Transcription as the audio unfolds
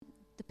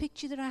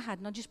picture that I had,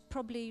 and I'll just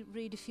probably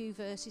read a few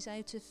verses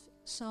out of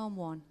Psalm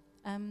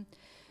 1,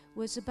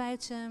 was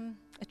about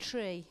a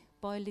tree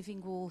by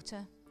living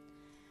water.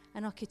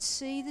 And I could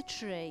see the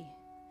tree.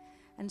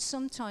 And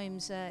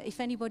sometimes,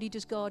 if anybody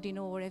does gardening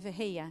or whatever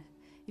here,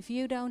 if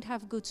you don't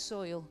have good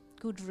soil,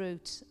 good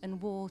roots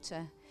and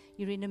water,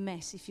 you're in a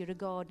mess. If you're a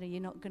gardener, you're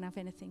not going to have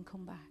anything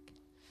come back.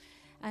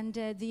 And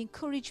the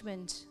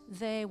encouragement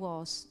there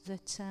was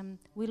that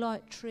we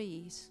like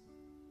trees.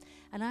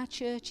 And our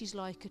church is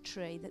like a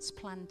tree that's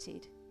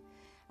planted.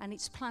 And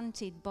it's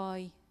planted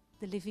by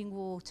the living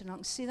water. And I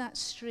can see that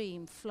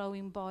stream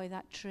flowing by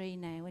that tree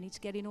now. And it's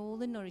getting all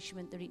the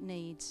nourishment that it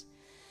needs.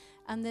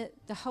 And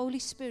the Holy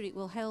Spirit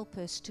will help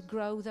us to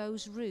grow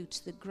those roots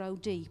that grow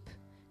deep.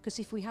 Because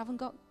if we haven't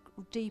got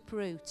deep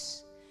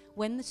roots,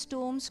 when the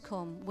storms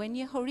come, when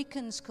your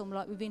hurricanes come,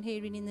 like we've been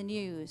hearing in the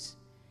news,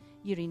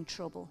 you're in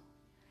trouble.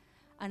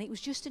 And it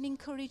was just an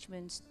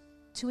encouragement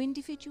to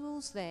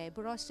individuals there,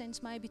 but I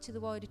sense maybe to the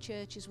wider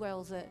church as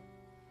well, that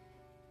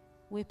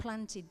we're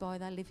planted by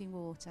that living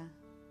water.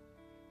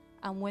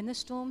 And when the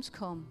storms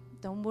come,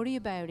 don't worry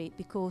about it,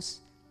 because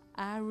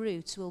our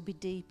roots will be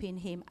deep in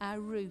Him. Our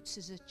roots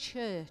as a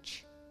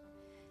church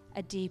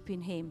are deep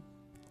in Him.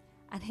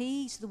 And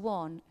He's the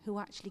one who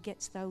actually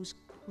gets those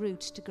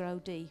roots to grow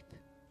deep.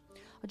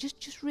 I'll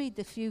just read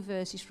the few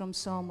verses from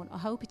Psalm 1. I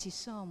hope it is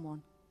Psalm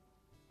 1.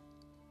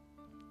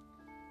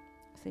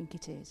 I think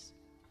it is.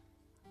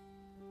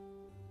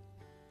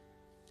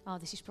 Oh,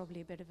 this is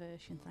probably a better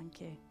version, thank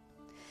you.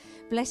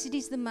 Blessed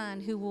is the man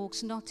who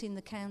walks not in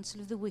the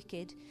counsel of the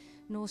wicked,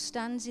 nor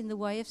stands in the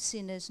way of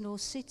sinners, nor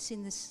sits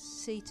in the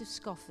seat of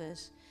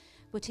scoffers.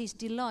 But his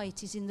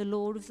delight is in the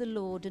law of the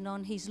Lord, and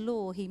on his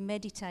law he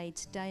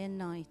meditates day and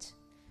night.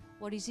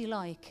 What is he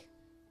like?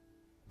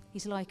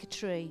 He's like a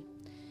tree,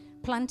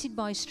 planted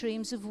by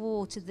streams of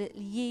water that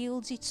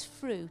yields its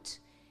fruit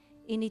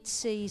in its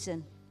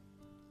season.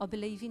 I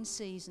believe in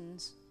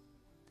seasons.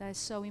 They're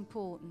so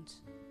important.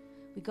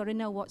 We've got to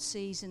know what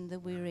season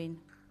that we're in.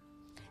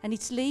 And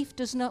its leaf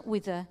does not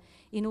wither.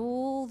 In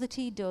all that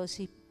he does,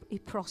 he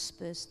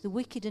prospers. The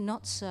wicked are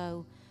not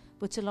so,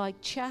 but are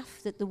like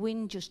chaff that the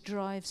wind just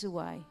drives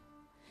away.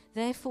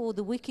 Therefore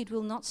the wicked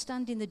will not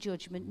stand in the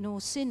judgment, nor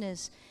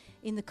sinners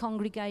in the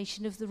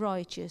congregation of the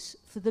righteous.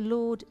 For the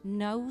Lord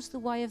knows the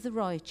way of the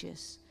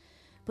righteous,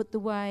 but the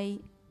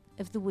way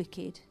of the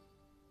wicked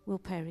will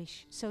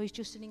perish. So it's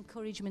just an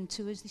encouragement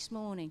to us this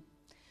morning.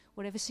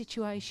 Whatever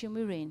situation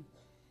we're in,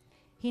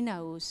 He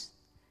knows.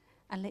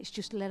 And let's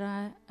just let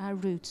our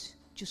roots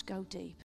just go deep.